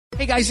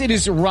Hey guys, it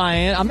is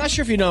Ryan. I'm not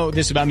sure if you know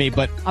this about me,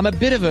 but I'm a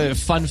bit of a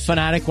fun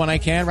fanatic when I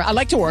can. I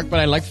like to work,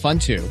 but I like fun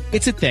too.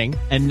 It's a thing.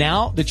 And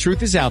now the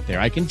truth is out there.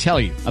 I can tell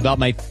you about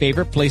my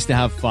favorite place to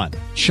have fun.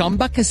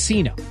 Chumba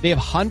Casino. They have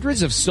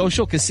hundreds of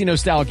social casino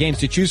style games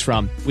to choose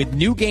from with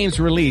new games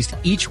released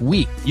each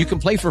week. You can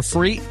play for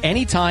free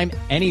anytime,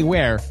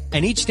 anywhere.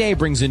 And each day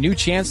brings a new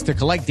chance to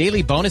collect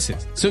daily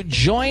bonuses. So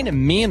join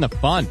me in the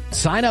fun.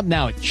 Sign up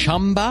now at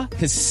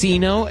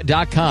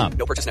ChumbaCasino.com.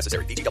 No purchase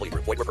necessary. VGW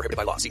Group. Void where prohibited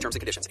by law. See terms and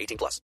conditions.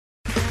 18+.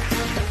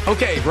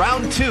 Okay,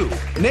 round two.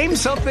 Name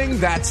something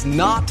that's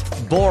not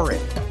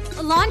boring.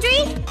 A laundry?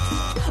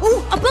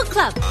 Ooh, a book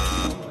club.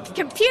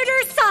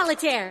 Computer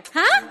solitaire,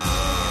 huh?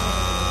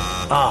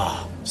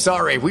 Ah,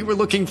 sorry. We were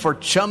looking for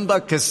Chumba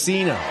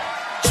Casino.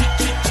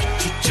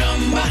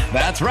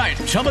 That's right.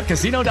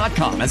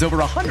 ChumbaCasino.com has over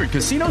 100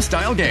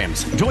 casino-style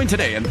games. Join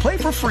today and play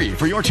for free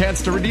for your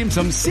chance to redeem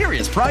some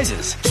serious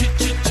prizes.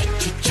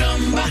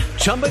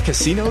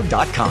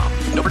 ChumbaCasino.com.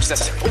 No purchase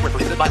necessary. Void where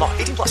prohibited by law.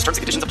 18+. Terms and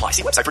conditions apply.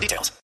 See website for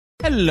details.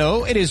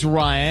 Hello, it is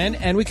Ryan,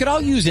 and we could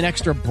all use an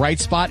extra bright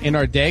spot in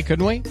our day,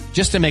 couldn't we?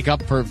 Just to make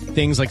up for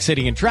things like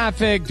sitting in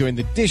traffic, doing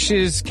the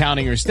dishes,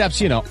 counting your steps,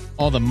 you know,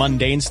 all the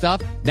mundane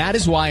stuff. That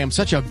is why I'm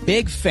such a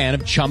big fan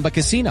of Chumba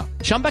Casino.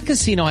 Chumba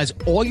Casino has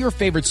all your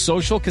favorite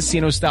social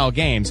casino-style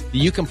games that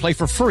you can play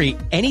for free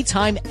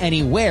anytime,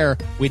 anywhere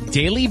with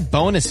daily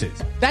bonuses.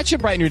 That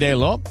should brighten your day a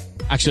little.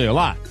 Actually, a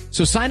lot.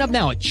 So sign up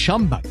now at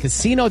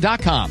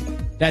ChumbaCasino.com.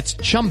 That's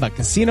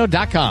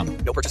ChumbaCasino.com.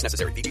 No purchase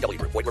necessary. VGW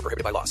Group. Void where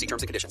prohibited by law. See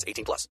terms and conditions.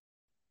 18+.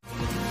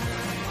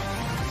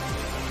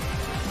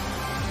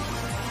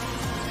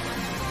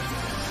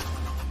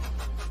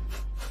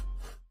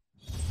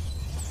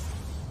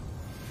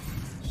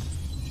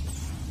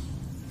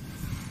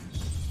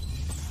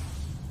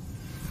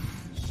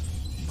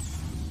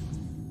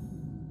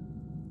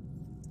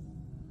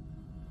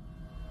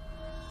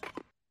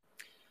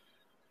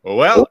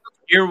 Well,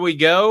 here we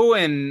go,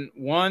 and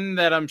one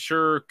that I'm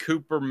sure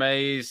Cooper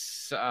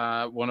Mays,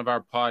 one of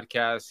our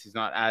podcasts, he's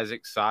not as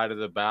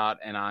excited about,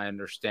 and I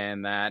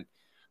understand that.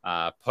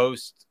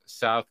 Post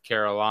South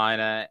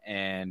Carolina,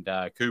 and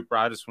Cooper,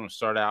 I just want to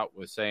start out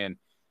with saying,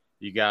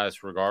 you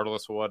guys,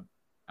 regardless of what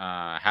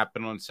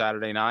happened on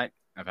Saturday night,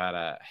 I've had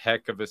a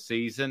heck of a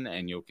season,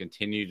 and you'll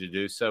continue to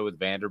do so with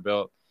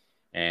Vanderbilt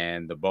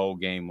and the bowl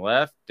game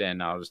left.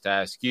 And I'll just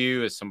ask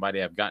you, as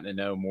somebody I've gotten to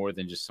know more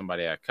than just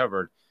somebody I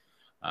covered,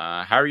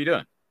 how are you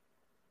doing?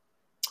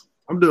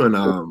 I'm doing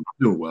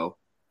well.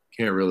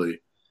 Can't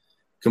really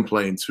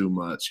complain too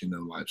much. You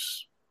know,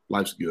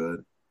 life's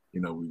good.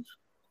 You know,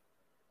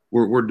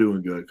 we're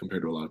doing good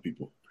compared to a lot of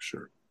people for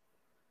sure.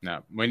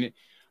 No, when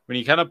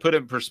you kind of put it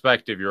in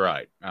perspective, you're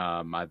right.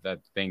 I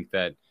think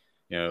that,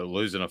 you know,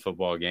 losing a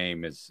football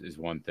game is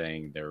one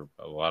thing. There are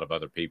a lot of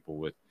other people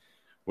with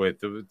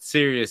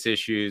serious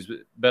issues,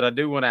 but I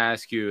do want to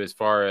ask you, as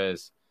far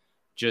as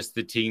just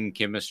the team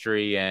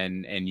chemistry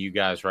and you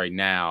guys right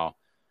now,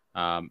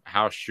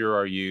 how sure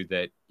are you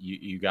that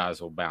you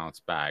guys will bounce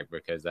back,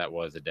 because that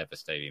was a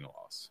devastating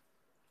loss?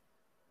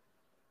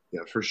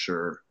 Yeah, for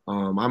sure.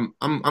 I'm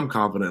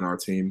confident in our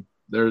team.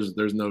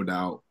 There's no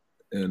doubt.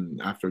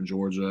 And after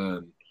Georgia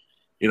and,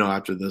 you know,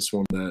 after this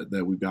one,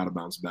 that we've got to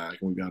bounce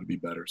back and we've got to be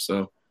better.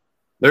 So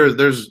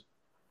there's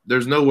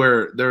no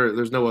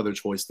other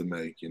choice to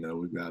make. You know,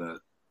 we've got to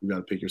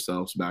pick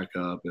yourselves back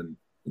up, and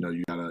you know,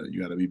 you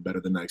gotta be better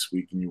the next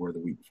week than you were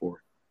the week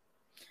before.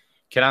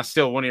 Can I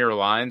steal one of your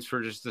lines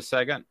for just a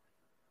second?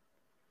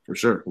 For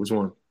sure. Which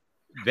one?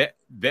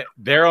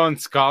 They're on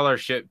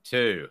scholarship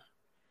too.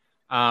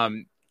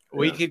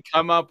 We could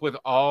come up with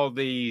all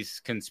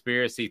these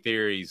conspiracy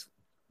theories,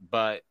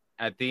 but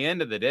at the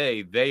end of the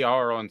day, they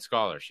are on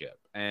scholarship,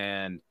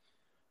 and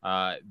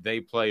they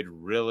played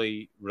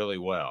really, really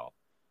well.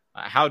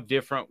 How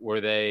different were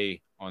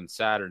they on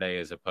Saturday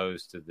as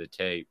opposed to the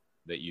tape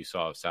that you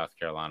saw of South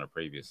Carolina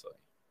previously?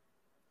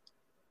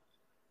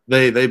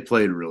 They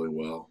played really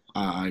well.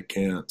 I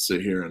can't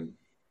sit here and,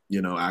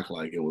 you know, act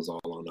like it was all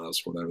on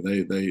us, whatever.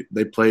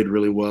 They played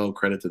really well.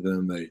 Credit to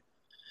them.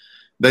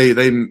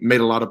 They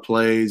made a lot of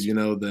plays, you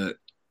know, that,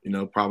 you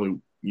know, probably,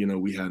 you know,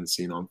 we hadn't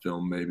seen on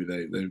film. Maybe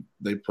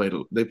they played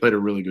a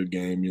really good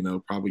game, you know,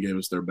 probably gave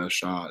us their best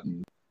shot,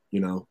 and, you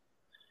know,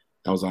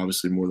 that was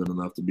obviously more than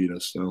enough to beat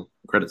us. So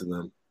credit to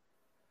them.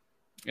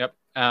 Yep.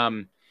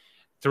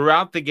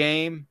 Throughout the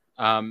game,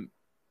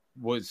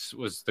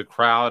 was the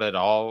crowd at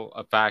all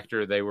a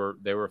factor? They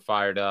were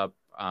fired up.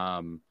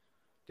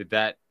 Did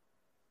that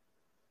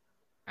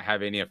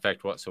have any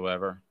effect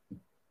whatsoever?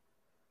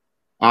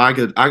 I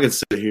could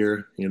sit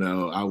here, you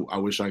know, I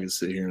wish I could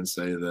sit here and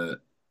say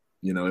that,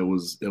 you know, it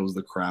was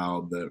the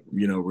crowd that,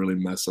 you know, really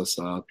messed us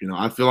up. You know,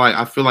 I feel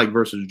like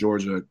versus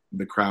Georgia,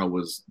 the crowd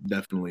was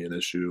definitely an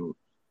issue,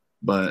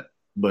 but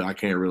I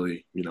can't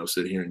really, you know,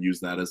 sit here and use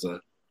that as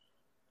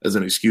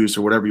an excuse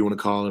or whatever you want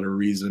to call it, or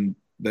reason.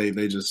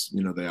 They just,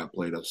 you know, they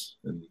outplayed us,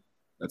 and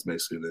that's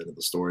basically the end of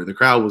the story. The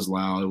crowd was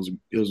loud. It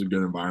was a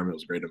good environment. It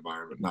was a great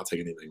environment. Not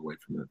taking anything away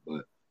from it,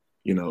 but,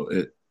 you know,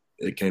 it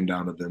came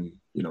down to them,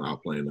 you know,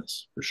 outplaying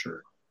us for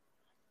sure.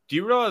 Do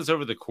you realize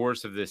over the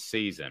course of this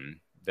season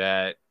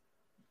that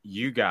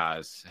you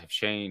guys have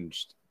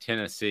changed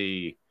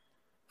Tennessee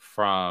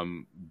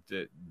from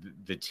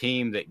the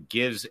team that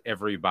gives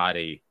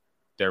everybody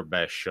their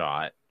best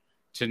shot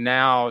to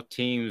now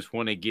teams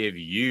want to give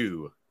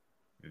you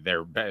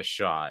their best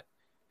shot?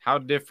 How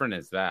different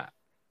is that?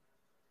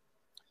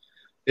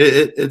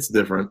 It's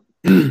different.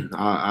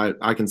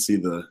 I can see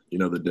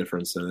the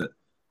difference in it.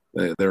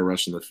 They're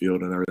rushing the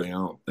field and everything. I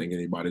don't think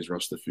anybody's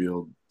rushed the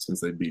field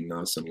since they've beaten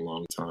us in a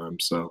long time.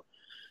 So,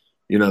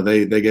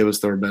 they gave us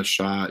their best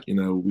shot.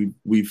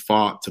 We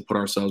fought to put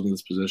ourselves in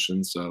this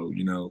position. So,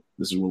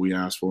 this is what we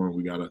asked for, and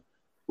we gotta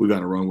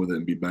run with it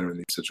and be better in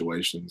these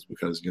situations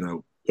because,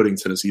 putting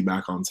Tennessee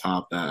back on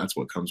top, that's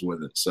what comes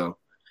with it. So,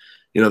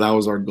 that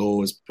was our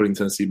goal, is putting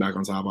Tennessee back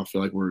on top. I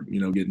feel like we're,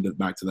 getting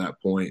back to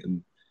that point,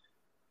 and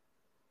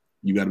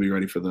you got to be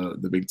ready for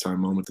the big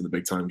time moments and the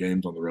big time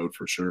games on the road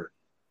for sure.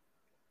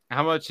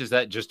 How much is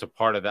that just a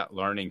part of that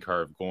learning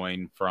curve,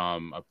 going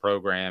from a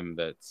program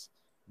that's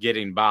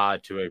getting by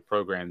to a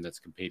program that's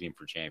competing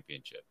for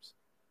championships?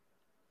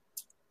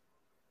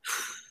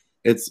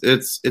 It's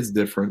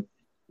different.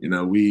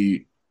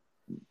 We've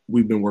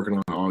been working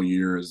on it all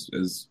year as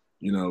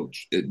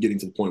getting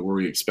to the point where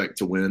we expect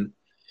to win.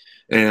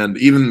 And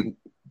even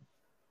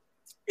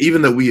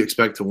though we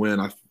expect to win,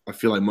 I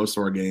feel like most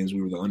of our games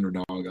we were the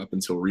underdog up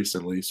until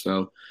recently.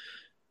 So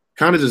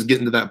kind of just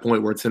getting to that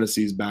point where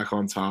Tennessee's back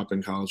on top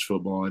in college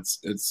football.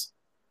 It's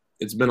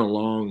been a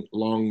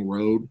long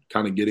road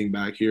kind of getting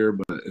back here,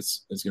 but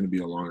it's going to be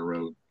a longer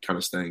road kind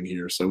of staying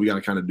here. So we got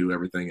to kind of do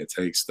everything it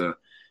takes to,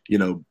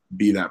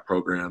 be that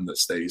program that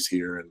stays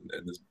here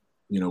and is,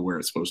 where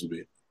it's supposed to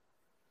be.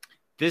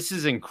 This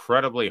is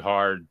incredibly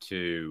hard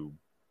to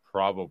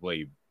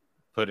probably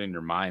put in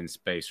your mind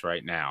space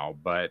right now,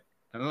 but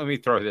let me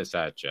throw this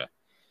at you.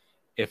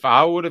 If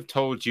I would have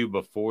told you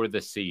before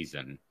the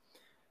season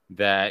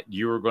that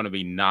you were going to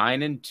be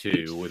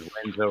 9-2 with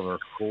wins over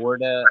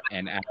Florida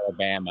and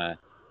Alabama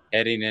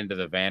heading into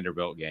the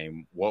Vanderbilt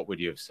game, what would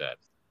you have said?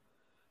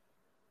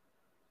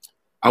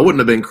 I wouldn't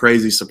have been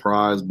crazy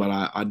surprised, but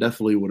I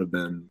definitely would have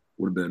been,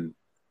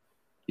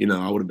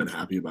 I would have been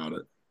happy about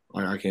it.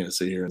 I can't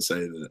sit here and say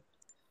that,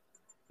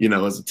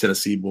 as a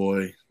Tennessee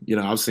boy,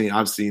 I've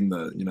seen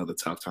the, the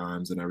tough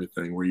times and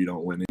everything where you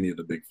don't win any of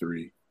the big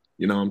three.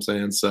 You know what I'm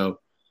saying? So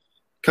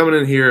coming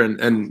in here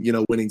and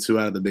winning 2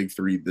 out of the big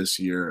 3 this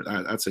year,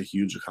 that's a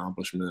huge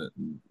accomplishment.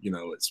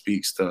 It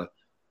speaks to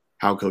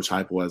how Coach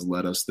Heupel has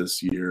led us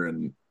this year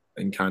and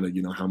kind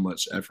of, how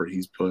much effort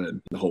he's put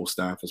and the whole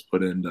staff has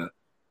put into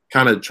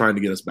kind of trying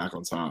to get us back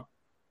on top.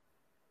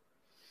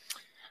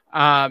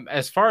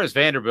 As far as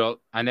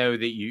Vanderbilt, I know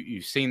that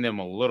you've seen them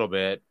a little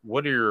bit.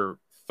 What are your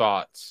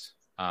thoughts?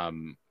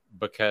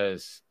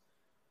 Because,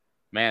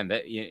 man,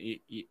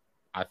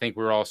 I think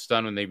we're all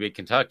stunned when they beat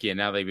Kentucky and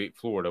now they beat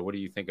Florida. What do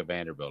you think of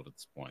Vanderbilt at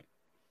this point?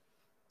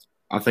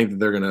 I think that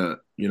they're gonna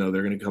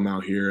come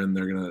out here and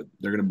they're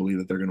gonna believe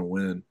that they're gonna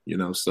win.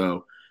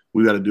 So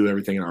we got to do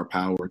everything in our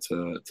power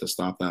to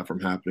stop that from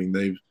happening.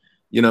 They've,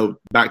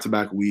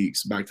 back-to-back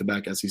weeks,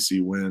 back-to-back SEC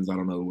wins. I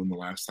don't know when the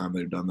last time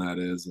they've done that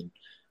is, and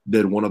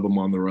did one of them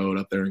on the road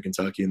up there in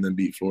Kentucky and then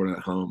beat Florida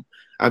at home.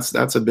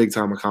 That's a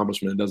big-time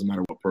accomplishment. It doesn't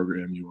matter what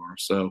program you are.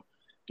 So,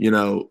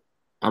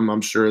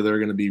 I'm sure they're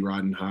going to be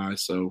riding high,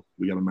 so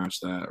we got to match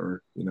that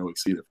or,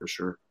 exceed it for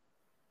sure.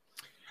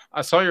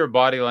 I saw your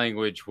body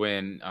language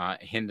when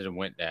Hendon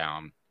went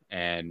down,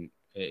 and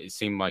it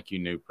seemed like you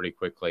knew pretty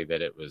quickly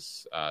that it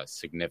was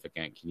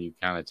significant. Can you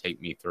kind of take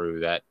me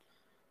through that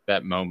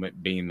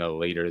moment, being the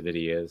leader that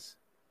he is?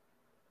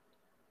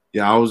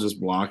 Yeah, I was just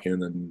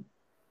blocking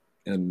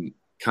and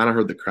kind of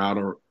heard the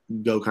crowd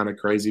go kind of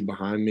crazy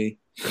behind me,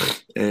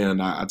 and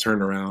I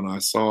turned around. I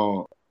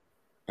saw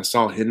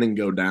Hendon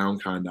go down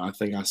kind of.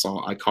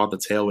 I caught the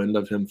tail end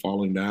of him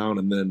falling down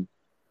and then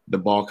the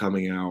ball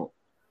coming out.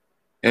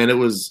 And it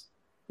was,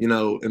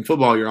 in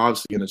football, you're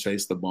obviously going to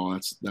chase the ball.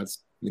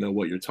 That's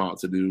what you're taught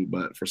to do.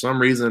 But for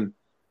some reason,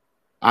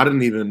 I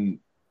didn't even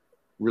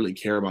really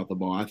care about the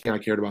ball. I think I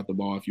cared about the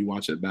ball. If you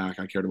watch it back,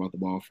 I cared about the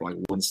ball for like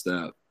one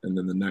step. And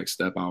then the next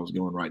step, I was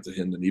going right to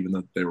Hendon, even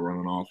though they were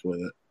running off with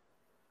it.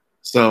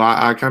 So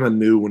I kind of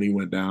knew when he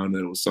went down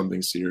that it was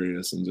something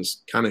serious, and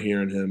just kind of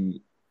hearing him,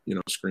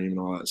 scream and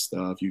all that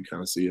stuff. You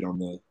kind of see it on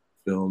the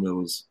film.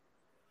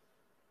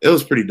 It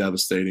was pretty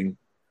devastating.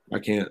 I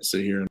can't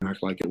sit here and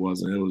act like it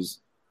wasn't.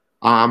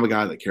 I'm a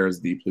guy that cares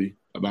deeply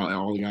about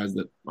all the guys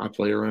that I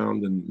play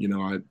around,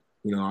 and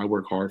I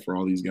work hard for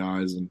all these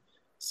guys, and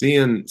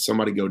seeing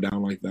somebody go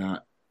down like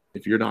that,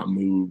 if you're not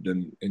moved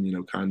and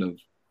kind of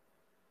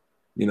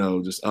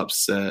just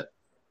upset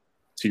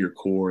to your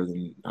core,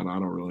 then I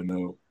don't really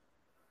know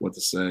what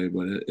to say,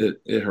 but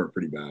it hurt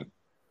pretty bad.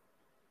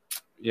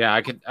 Yeah,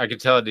 I could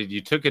tell that you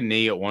took a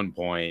knee at one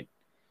point,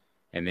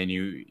 and then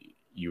you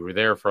were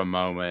there for a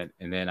moment,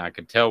 and then I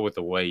could tell with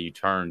the way you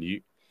turned,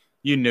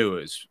 you knew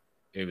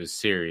it was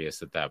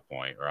serious at that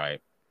point, right?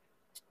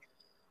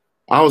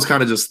 I was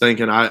kind of just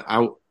thinking,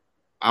 I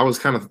was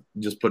kind of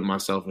just putting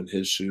myself in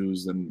his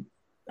shoes, and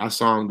I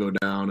saw him go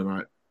down,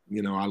 and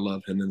I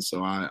love him, and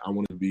so I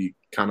want to be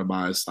kind of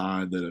by his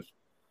side that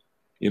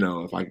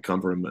if I could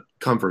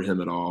comfort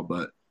him at all.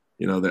 But,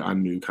 that I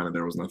knew kind of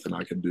there was nothing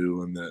I could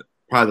do, and that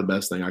probably the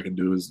best thing I could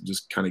do is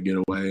just kind of get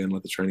away and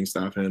let the training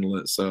staff handle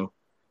it. So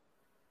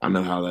I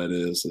know how that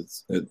is.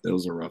 It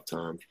was a rough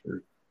time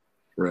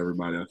for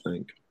everybody, I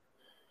think.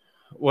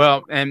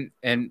 Well, and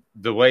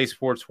the way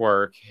sports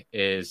work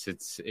is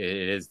it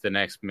is the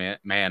next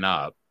man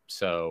up.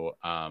 So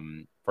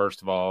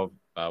first of all,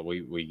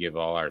 we give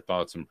all our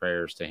thoughts and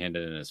prayers to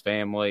Hendon and his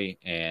family,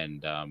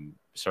 and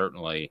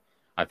certainly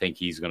I think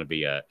he's going to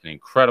be an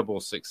incredible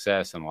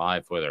success in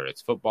life, whether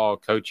it's football,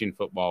 coaching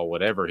football,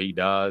 whatever he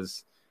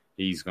does,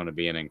 he's going to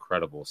be an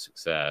incredible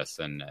success.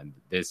 And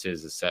this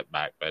is a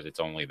setback, but it's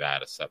only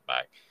that, a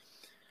setback.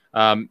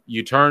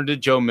 You turn to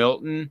Joe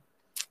Milton,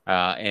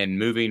 and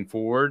moving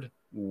forward,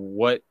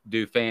 what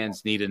do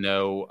fans need to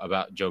know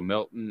about Joe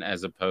Milton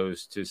as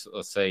opposed to,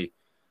 let's say,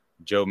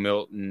 Joe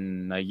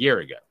Milton a year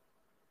ago?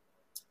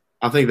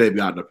 I think they've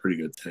gotten a pretty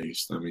good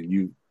taste. I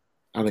mean,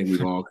 I think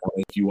we've all,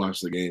 if you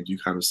watch the games, you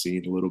kind of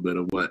seen a little bit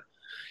of what,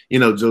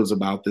 Joe's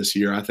about this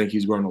year. I think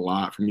he's grown a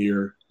lot from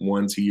year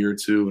 1 to year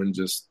 2 and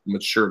just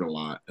matured a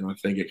lot. And I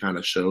think it kind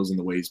of shows in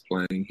the way he's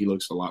playing. He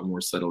looks a lot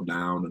more settled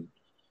down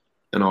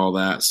and all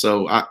that.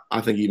 So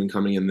I think even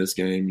coming in this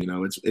game,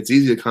 it's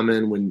easy to come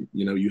in when,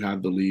 you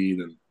have the lead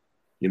and,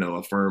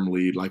 a firm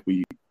lead like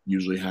we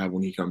usually have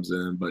when he comes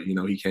in. But,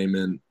 he came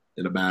in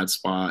a bad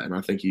spot, and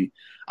I think he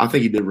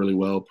did really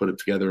well, put it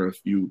together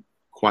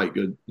quite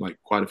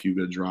a few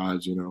good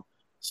drives,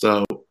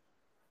 So,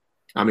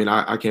 I mean,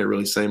 I can't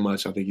really say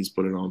much. I think he's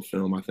put it on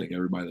film. I think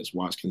everybody that's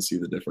watched can see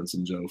the difference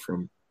in Joe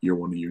from year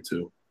 1 to year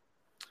 2.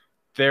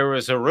 There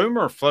was a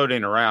rumor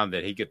floating around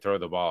that he could throw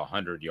the ball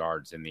 100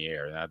 yards in the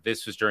air. Now,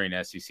 this was during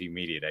SEC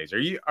Media Days.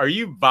 Are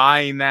you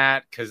buying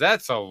that? Because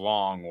that's a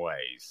long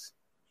ways.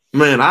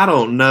 Man, I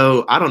don't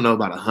know. I don't know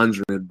about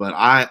 100, but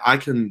I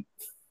can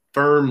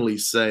firmly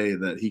say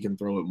that he can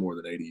throw it more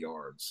than 80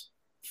 yards.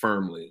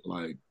 Firmly,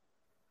 like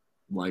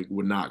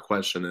would not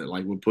question it.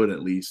 Like would put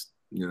at least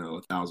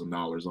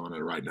 $1,000 on it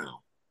right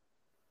now.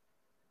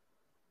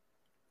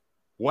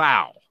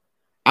 Wow.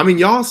 I mean,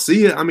 y'all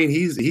see it. I mean,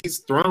 he's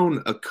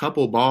thrown a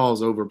couple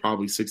balls over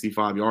probably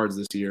 65 yards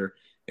this year,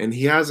 and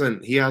he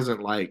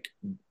hasn't like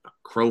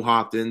crow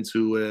hopped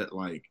into it.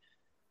 Like,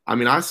 I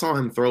mean, I saw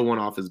him throw one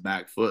off his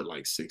back foot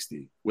like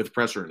 60 with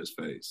pressure in his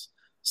face.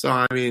 So,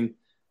 I mean,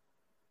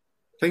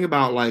 think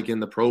about like in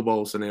the Pro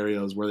Bowl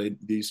scenarios where they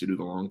used to do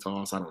the long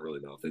toss. I don't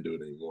really know if they do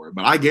it anymore,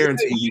 but I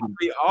guarantee that used to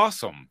be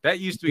awesome. That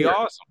used to be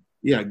awesome.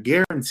 Yeah,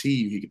 guarantee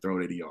you he could throw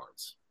it 80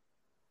 yards.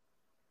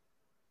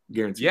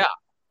 Guarantee. Yeah.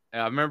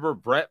 I remember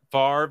Brett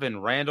Favre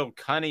and Randall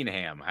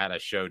Cunningham had a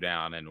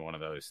showdown in one of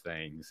those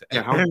things.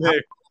 Yeah,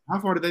 how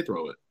far did they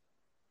throw it?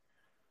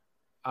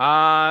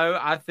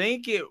 I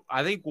think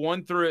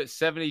one threw it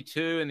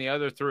 72 and the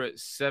other threw it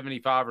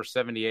 75 or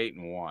 78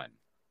 and one.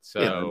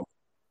 So, yeah.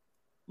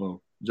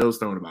 Well, Joe's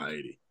throwing about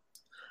 80.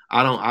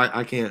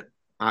 I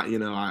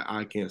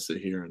can't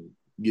sit here and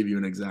give you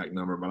an exact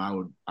number, but I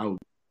would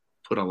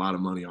put a lot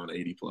of money on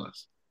 80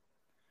 plus.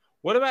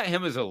 What about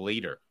him as a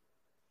leader?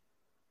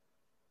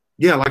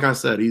 Yeah, like I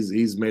said,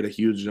 he's made a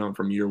huge jump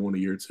from year 1 to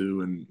year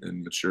 2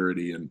 and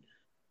maturity. And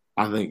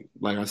I think,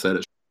 like I said,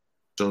 it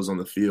shows on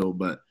the field,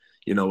 but,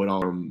 it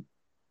all from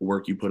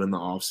work you put in the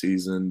off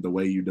season, the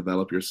way you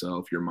develop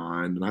yourself, your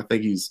mind. And I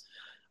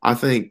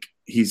think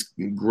he's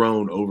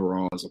grown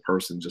overall as a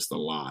person just a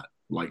lot,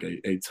 like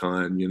a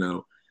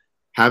ton,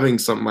 having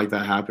something like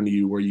that happen to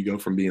you where you go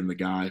from being the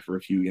guy for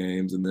a few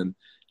games and then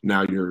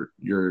now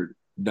you're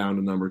down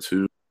to number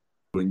 2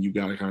 and you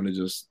got to kind of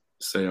just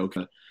say,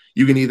 okay,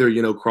 you can either,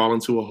 crawl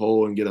into a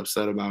hole and get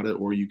upset about it,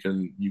 or you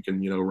can,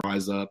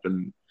 rise up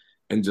and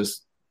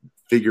just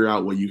figure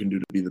out what you can do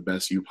to be the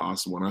best you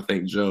possible. And I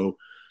think Joe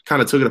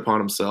kind of took it upon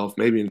himself,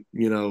 maybe,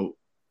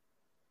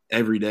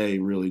 every day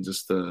really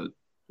just to,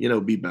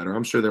 be better.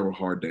 I'm sure there were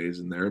hard days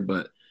in there,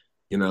 but,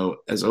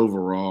 as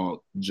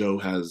overall, Joe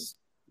has,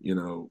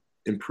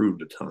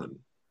 improved a ton.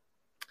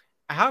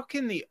 How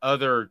can the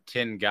other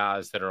 10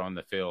 guys that are on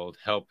the field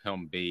help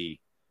him be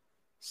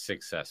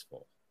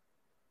successful?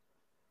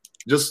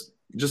 Just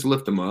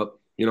lift him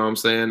up. You know what I'm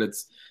saying?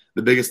 It's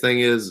the biggest thing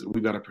is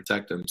we've got to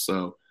protect him.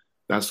 So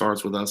that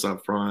starts with us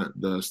up front,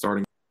 the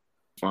starting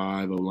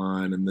 5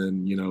 O-line, and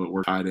then,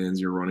 we're tight ends,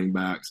 your running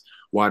backs,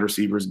 wide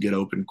receivers get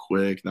open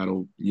quick.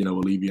 That'll,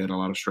 alleviate a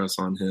lot of stress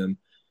on him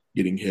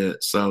getting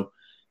hit. So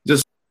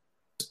just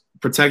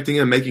protecting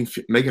him, making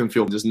him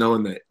feel, just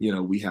knowing that,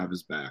 we have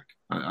his back.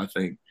 I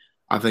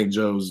think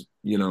Joe's,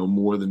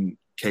 more than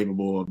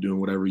capable of doing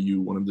whatever you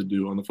want him to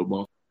do on the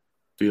football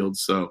field.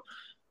 So,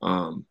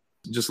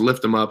 just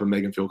lift him up and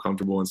make him feel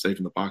comfortable and safe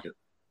in the pocket.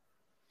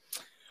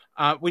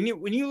 When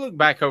you look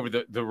back over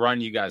the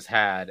run you guys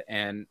had,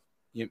 and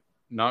you're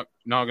not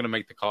going to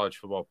make the college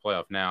football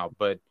playoff now,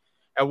 but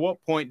at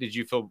what point did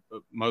you feel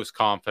most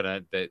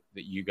confident that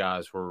you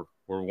guys were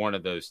one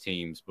of those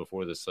teams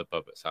before the slip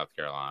up at South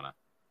Carolina?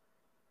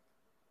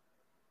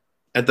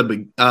 At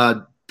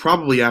the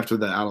probably after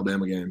the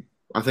Alabama game.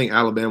 I think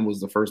Alabama was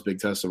the first big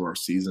test of our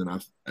season.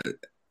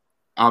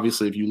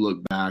 Obviously, if you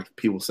look back,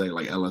 people say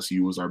like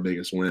LSU was our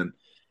biggest win.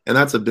 And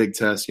that's a big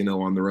test,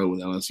 on the road with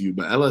LSU.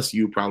 But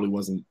LSU probably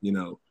wasn't,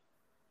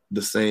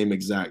 the same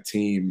exact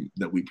team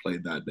that we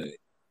played that day.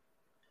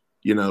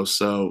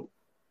 So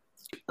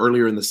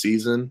earlier in the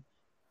season,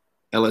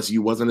 LSU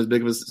wasn't as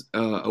big of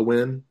a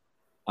win.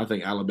 I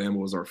think Alabama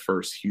was our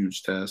first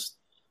huge test.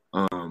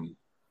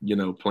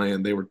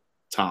 Playing, they were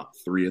top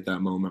 3 at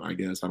that moment, I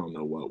guess. I don't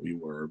know what we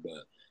were,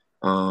 but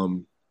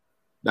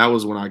that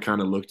was when I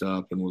kind of looked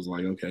up and was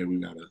like, okay, we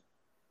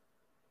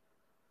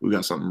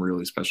got something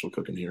really special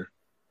cooking here.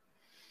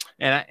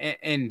 And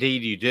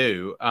indeed you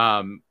do.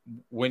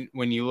 When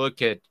you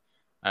look at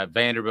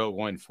Vanderbilt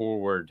going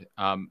forward,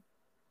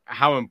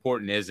 how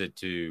important is it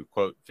to,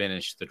 quote,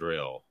 finish the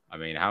drill? I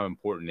mean, how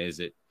important is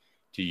it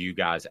to you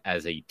guys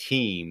as a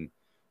team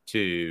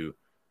to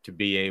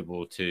be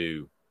able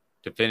to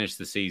finish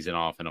the season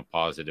off in a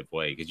positive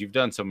way? Because you've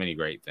done so many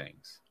great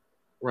things.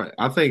 Right.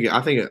 I think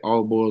it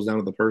all boils down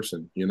to the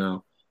person.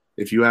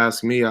 If you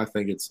ask me, I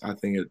think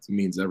it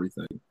means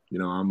everything.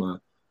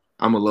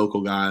 I'm a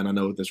local guy, and I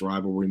know what this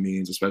rivalry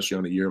means, especially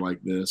on a year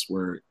like this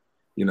where,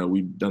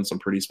 we've done some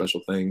pretty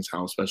special things,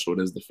 how special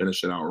it is to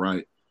finish it out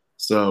right.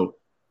 So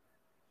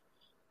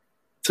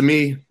to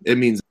me, it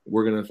means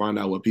we're going to find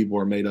out what people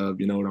are made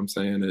of. You know what I'm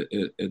saying?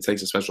 It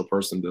takes a special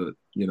person to,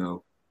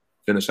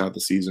 finish out the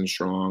season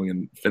strong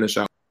and finish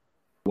out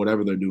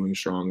whatever they're doing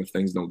strong if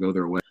things don't go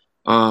their way.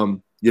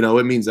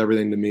 It means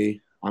everything to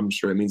me. I'm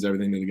sure it means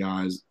everything to the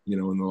guys, in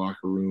the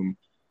locker room.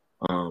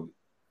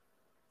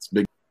 It's a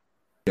big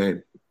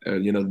game.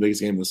 The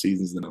biggest game of the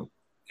season is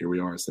here we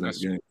are. It's the next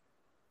game.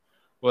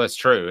 Well, that's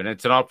true. And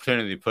it's an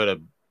opportunity to put a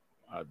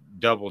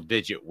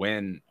double-digit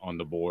win on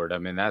the board. I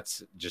mean,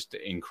 that's just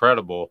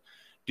incredible.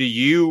 Do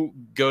you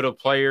go to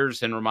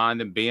players and remind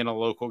them, being a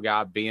local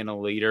guy, being a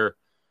leader?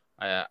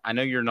 I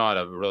know you're not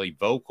a really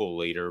vocal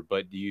leader,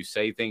 but do you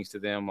say things to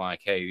them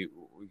like, hey,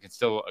 we can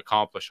still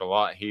accomplish a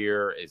lot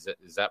here? Is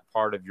that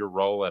part of your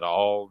role at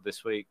all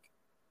this week?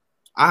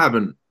 I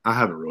haven't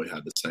really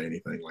had to say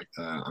anything like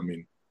that. I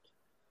mean,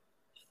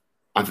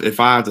 if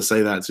I have to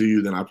say that to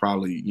you, then I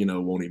probably,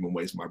 won't even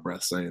waste my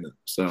breath saying it.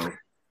 So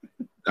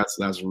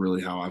that's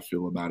really how I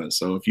feel about it.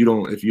 So if you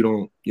don't,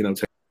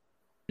 take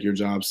your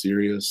job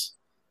serious,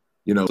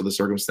 the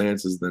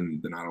circumstances,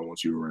 then I don't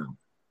want you around.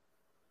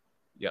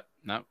 Yep.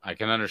 No, I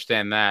can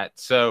understand that.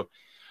 So,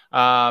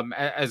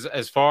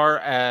 as far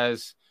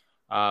as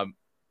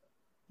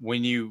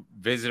when you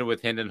visited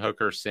with Hendon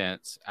Hooker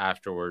since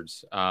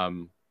afterwards,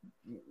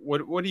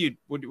 what do you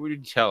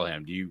tell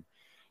him? Do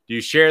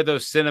you share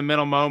those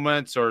sentimental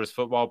moments, or as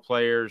football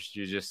players, do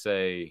you just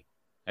say,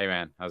 "Hey,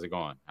 man, how's it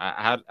going?"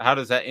 How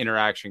does that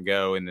interaction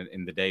go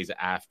in the days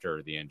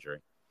after the injury?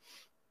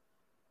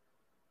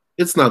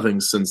 It's nothing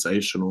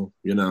sensational,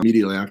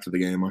 Immediately after the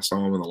game, I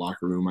saw him in the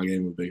locker room. I gave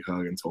him a big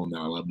hug and told him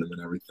that I loved him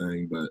and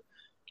everything. But,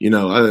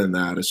 other than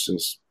that, it's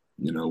just,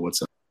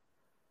 what's up?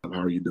 How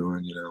are you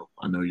doing?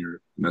 I know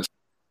you're messed.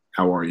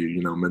 How are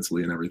you?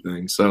 Mentally and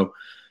everything. So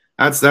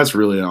that's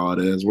really all it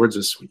is. We're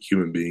just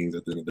human beings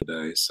at the end of the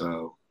day.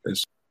 So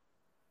it's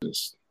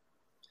just,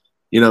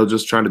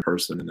 just trying to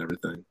person and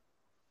everything.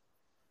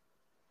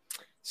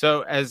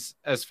 So as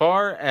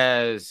far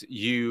as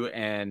you,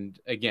 and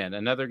again,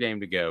 another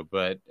game to go,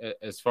 but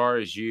as far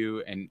as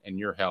you and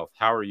your health,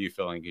 how are you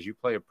feeling? Because you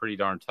play a pretty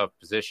darn tough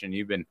position.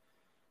 You've been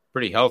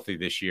pretty healthy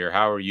this year.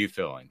 How are you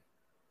feeling?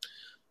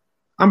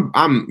 I'm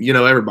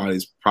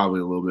everybody's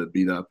probably a little bit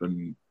beat up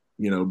and,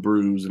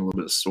 bruised and a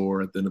little bit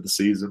sore at the end of the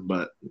season,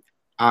 but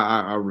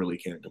I really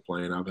can't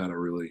complain. I've had a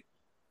really,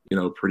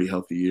 pretty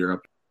healthy year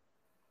up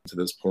to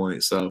this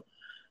point. So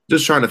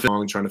just trying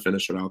to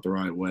finish it out the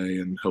right way,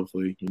 and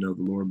hopefully, the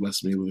Lord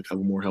bless me with a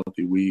couple more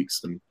healthy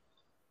weeks, and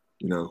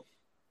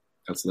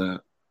that's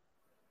that.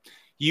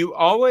 You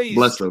always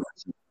blessed though.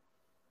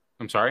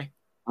 I'm sorry.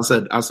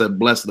 I said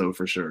blessed though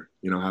for sure.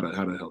 Had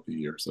a healthy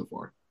year so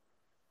far.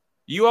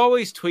 You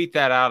always tweet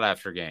that out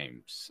after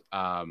games.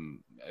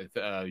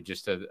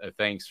 Just a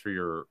thanks for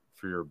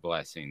your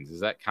blessings.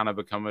 Has that kind of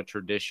become a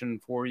tradition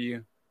for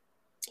you?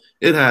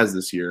 It has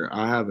this year.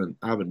 I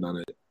haven't done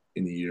it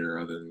in a year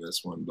other than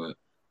this one, but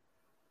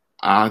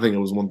I think it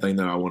was one thing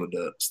that I wanted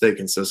to stay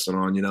consistent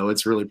on.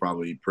 It's really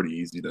probably pretty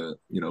easy to,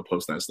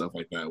 post that stuff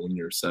like that when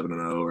you're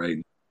 7-0 or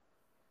 8,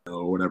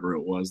 or whatever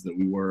it was that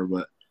we were.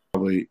 But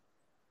probably,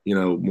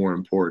 more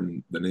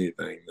important than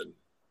anything than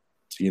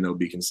to,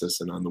 be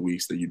consistent on the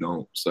weeks that you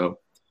don't. So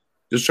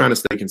just trying to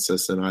stay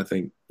consistent. I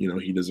think,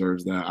 he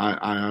deserves that.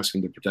 I asked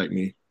him to protect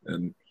me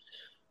and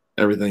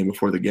everything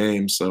before the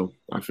game. So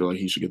I feel like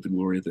he should get the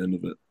glory at the end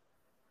of it.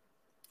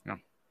 Yeah.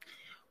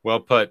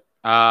 Well put.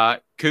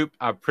 Coop,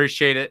 I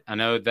appreciate it. I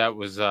know that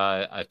was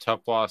a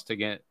tough loss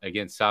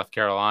against South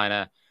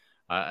Carolina.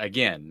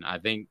 Again, I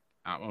think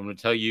I'm going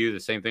to tell you the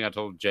same thing I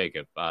told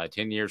Jacob.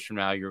 10 years from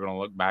now, you're going to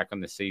look back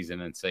on the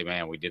season and say,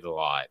 man, we did a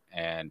lot.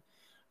 And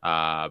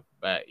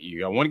you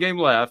got one game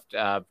left, 2,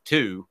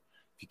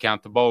 if you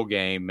count the bowl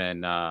game.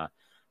 And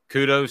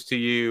kudos to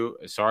you.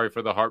 Sorry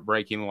for the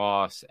heartbreaking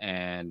loss.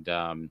 And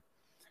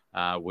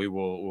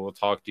we'll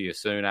talk to you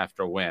soon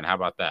after a win. How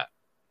about that?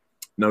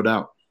 No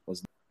doubt. All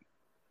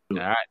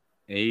right.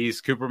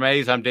 He's Cooper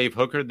Mays. I'm Dave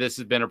Hooker. This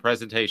has been a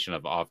presentation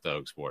of Off the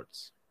Hook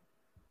Sports.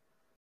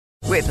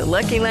 With the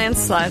Lucky Land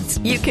Slots,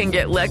 you can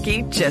get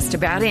lucky just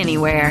about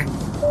anywhere.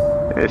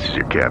 This is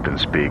your captain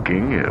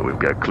speaking. We've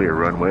got clear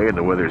runway and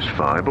the weather's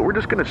fine, but we're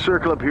just going to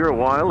circle up here a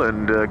while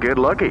and get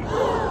lucky.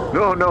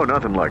 No,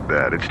 nothing like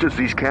that. It's just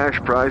these cash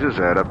prizes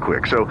add up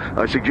quick. So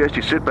I suggest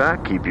you sit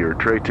back, keep your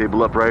tray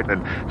table upright,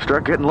 and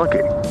start getting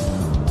lucky.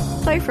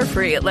 Play for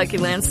free at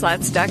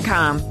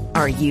LuckyLandSlots.com.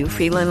 Are you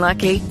feeling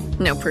lucky?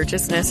 No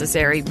purchase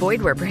necessary.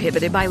 Void where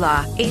prohibited by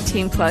law.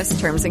 18+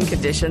 terms and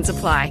conditions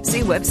apply.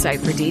 See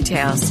website for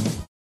details.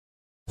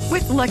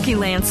 With Lucky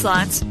Land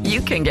Slots,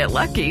 you can get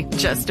lucky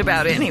just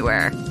about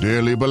anywhere.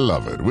 Dearly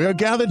beloved, we are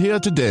gathered here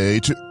today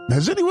to...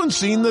 Has anyone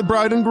seen the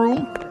bride and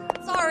groom?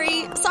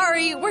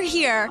 Sorry, we're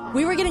here.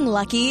 We were getting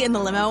lucky in the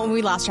limo and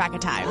we lost track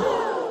of time.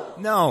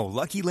 No,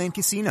 Lucky Land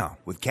Casino,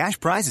 with cash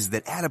prizes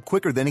that add up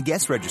quicker than a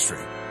guest registry.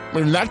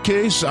 In that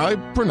case, I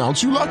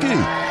pronounce you lucky.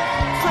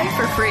 Play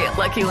for free at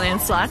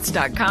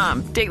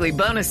LuckyLandSlots.com. Daily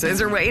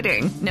bonuses are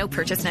waiting. No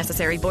purchase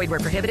necessary. Void where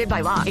prohibited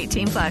by law.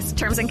 18+.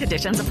 Terms and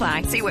conditions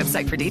apply. See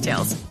website for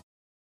details.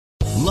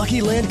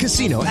 Lucky Land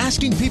Casino,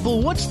 asking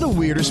people, what's the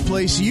weirdest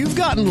place you've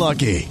gotten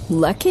lucky?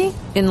 Lucky?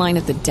 In line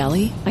at the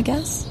deli, I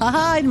guess?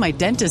 Aha, in my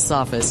dentist's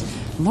office.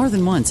 More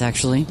than once,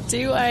 actually.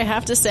 Do I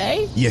have to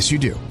say? Yes, you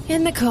do.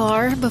 In the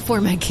car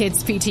before my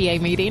kids' PTA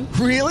meeting.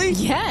 Really?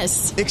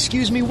 Yes.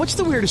 Excuse me, what's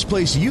the weirdest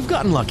place you've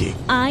gotten lucky?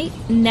 I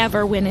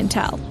never win and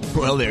tell.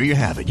 Well, there you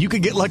have it. You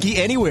can get lucky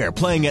anywhere,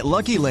 playing at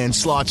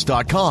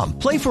LuckyLandSlots.com.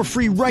 Play for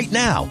free right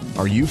now.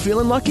 Are you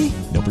feeling lucky?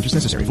 No purchase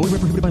necessary. Void where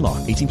prohibited by law.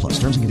 18+.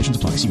 Terms and conditions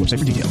apply. See website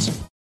for details.